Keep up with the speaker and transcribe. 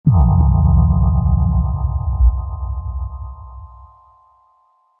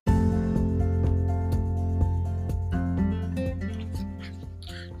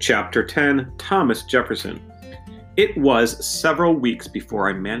Chapter 10, Thomas Jefferson. It was several weeks before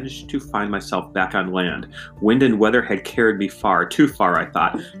I managed to find myself back on land. Wind and weather had carried me far, too far, I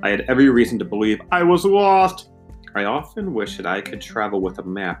thought. I had every reason to believe I was lost. I often wish that I could travel with a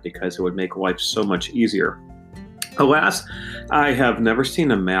map because it would make life so much easier. Alas, I have never seen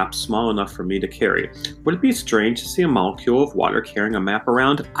a map small enough for me to carry. Would it be strange to see a molecule of water carrying a map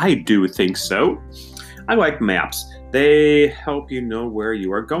around? I do think so. I like maps. They help you know where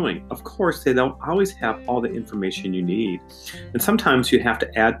you are going. Of course, they don't always have all the information you need, and sometimes you have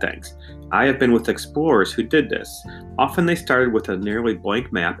to add things. I have been with explorers who did this. Often they started with a nearly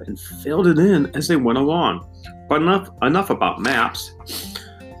blank map and filled it in as they went along. But enough about maps.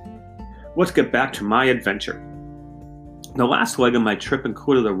 Let's get back to my adventure. The last leg of my trip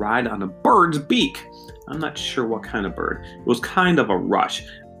included a ride on a bird's beak. I'm not sure what kind of bird. It was kind of a rush.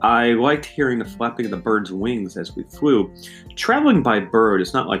 I liked hearing the flapping of the bird's wings as we flew. Traveling by bird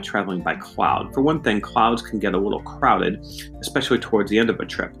is not like traveling by cloud. For one thing, clouds can get a little crowded, especially towards the end of a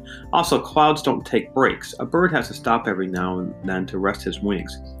trip. Also, clouds don't take breaks. A bird has to stop every now and then to rest his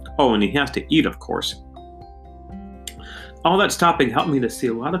wings. Oh, and he has to eat, of course. All that stopping helped me to see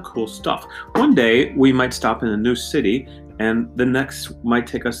a lot of cool stuff. One day, we might stop in a new city, and the next might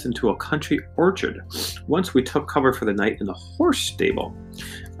take us into a country orchard. Once we took cover for the night in a horse stable.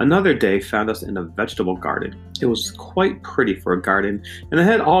 Another day found us in a vegetable garden. It was quite pretty for a garden, and it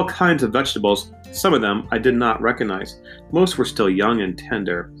had all kinds of vegetables. Some of them I did not recognize. Most were still young and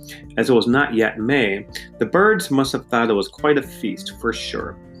tender. As it was not yet May, the birds must have thought it was quite a feast for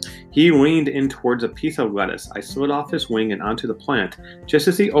sure. He leaned in towards a piece of lettuce. I slid off his wing and onto the plant. Just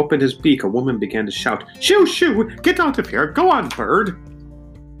as he opened his beak, a woman began to shout, "Shoo, shoo! Get out of here! Go on, bird!"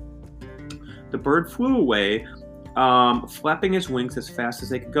 The bird flew away, flapping his wings as fast as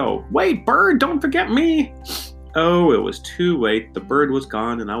they could go. "Wait, bird! Don't forget me!" Oh, it was too late. The bird was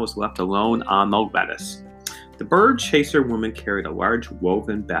gone, and I was left alone on the lettuce. The bird chaser woman carried a large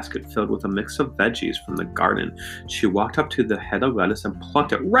woven basket filled with a mix of veggies from the garden. She walked up to the head of lettuce and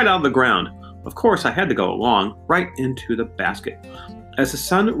plucked it right out of the ground. Of course, I had to go along, right into the basket. As the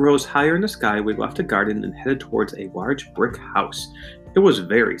sun rose higher in the sky, we left the garden and headed towards a large brick house. It was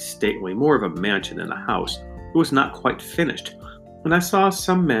very stately, more of a mansion than a house. It was not quite finished, and I saw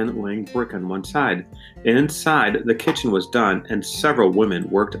some men laying brick on one side. Inside, the kitchen was done, and several women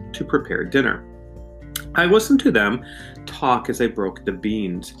worked to prepare dinner. I listened to them talk as they broke the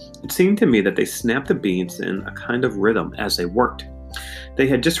beans. It seemed to me that they snapped the beans in a kind of rhythm as they worked. They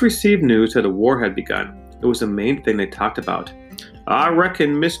had just received news that a war had begun. It was the main thing they talked about. "I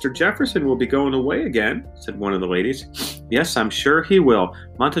reckon Mr. Jefferson will be going away again," said one of the ladies. "Yes, I'm sure he will.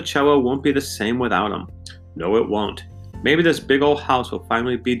 Monticello won't be the same without him." "No, it won't. Maybe this big old house will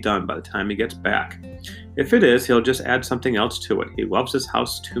finally be done by the time he gets back. If it is, he'll just add something else to it. He loves this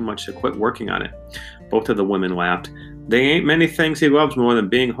house too much to quit working on it." Both of the women laughed. "They ain't many things he loves more than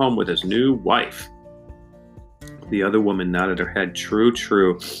being home with his new wife." The other woman nodded her head. True,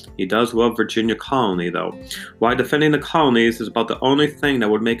 true. He does love Virginia Colony, though. Why, defending the colonies is about the only thing that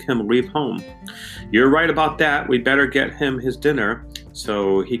would make him leave home. "You're right about that. We'd better get him his dinner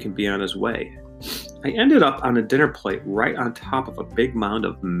so he can be on his way." I ended up on a dinner plate right on top of a big mound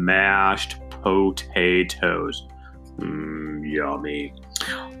of mashed potatoes. Yummy.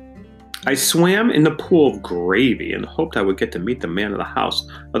 I swam in the pool of gravy and hoped I would get to meet the man of the house,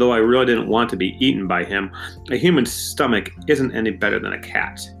 although I really didn't want to be eaten by him. A human stomach isn't any better than a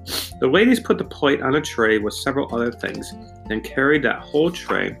cat's. The ladies put the plate on a tray with several other things, then carried that whole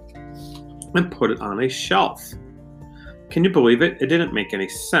tray and put it on a shelf. Can you believe it? It didn't make any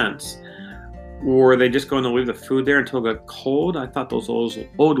sense. Were they just going to leave the food there until it got cold? I thought those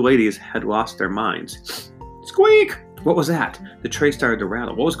old ladies had lost their minds. Squeak! What was that? The tray started to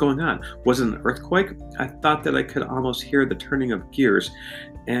rattle. What was going on? Was it an earthquake? I thought that I could almost hear the turning of gears,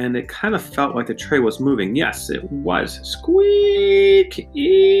 and it kind of felt like the tray was moving. Yes, it was. Squeak!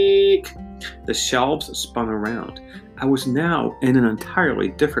 Eek! The shelves spun around. I was now in an entirely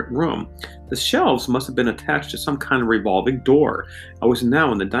different room. The shelves must have been attached to some kind of revolving door. I was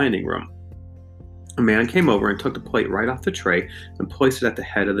now in the dining room. A man came over and took the plate right off the tray and placed it at the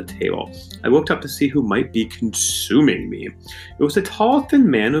head of the table. I looked up to see who might be consuming me. It was a tall, thin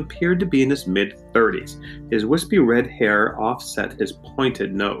man who appeared to be in his mid-30s. His wispy red hair offset his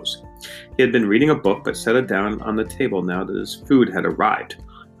pointed nose. He had been reading a book but set it down on the table now that his food had arrived.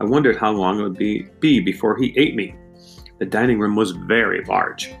 I wondered how long it would be before he ate me. The dining room was very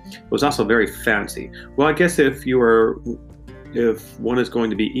large. It was also very fancy. Well, I guess if one is going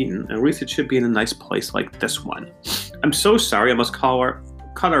to be eaten, at least it should be in a nice place like this one. "I'm so sorry, I must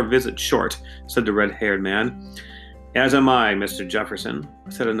cut our visit short," said the red-haired man. As am I, Mr. Jefferson,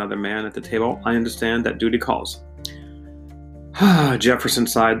 said another man at the table. I understand that duty calls. Jefferson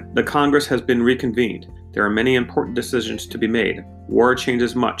sighed. The Congress has been reconvened. There are many important decisions to be made. War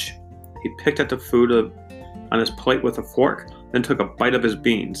changes much. He picked at the food on his plate with a fork, then took a bite of his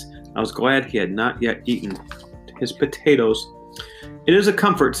beans. I was glad he had not yet eaten his potatoes. It is a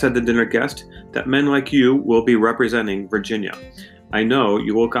comfort, said the dinner guest, that men like you will be representing Virginia. I know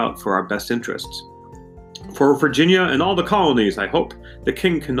you look out for our best interests. For Virginia and all the colonies, I hope. The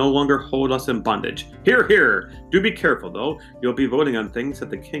king can no longer hold us in bondage. Hear, hear! Do be careful, though. You'll be voting on things that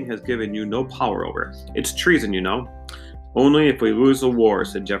the king has given you no power over. It's treason, you know. Only if we lose the war,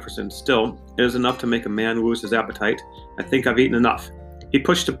 said Jefferson. Still, it is enough to make a man lose his appetite. I think I've eaten enough. He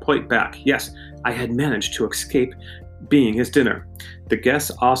pushed the plate back. Yes, I had managed to escape being his dinner. The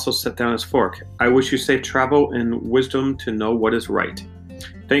guest also set down his fork. I wish you safe travel and wisdom to know what is right.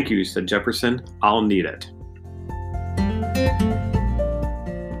 Thank you, said Jefferson. I'll need it.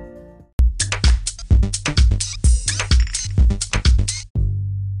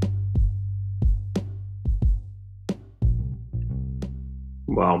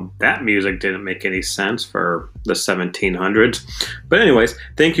 Well, that music didn't make any sense for the 1700s. But anyways,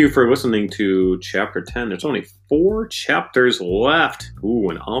 thank you for listening to Chapter 10. There's only 4 chapters left. Ooh,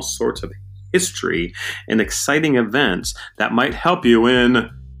 and all sorts of history and exciting events that might help you in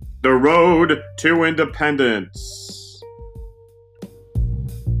the road to independence.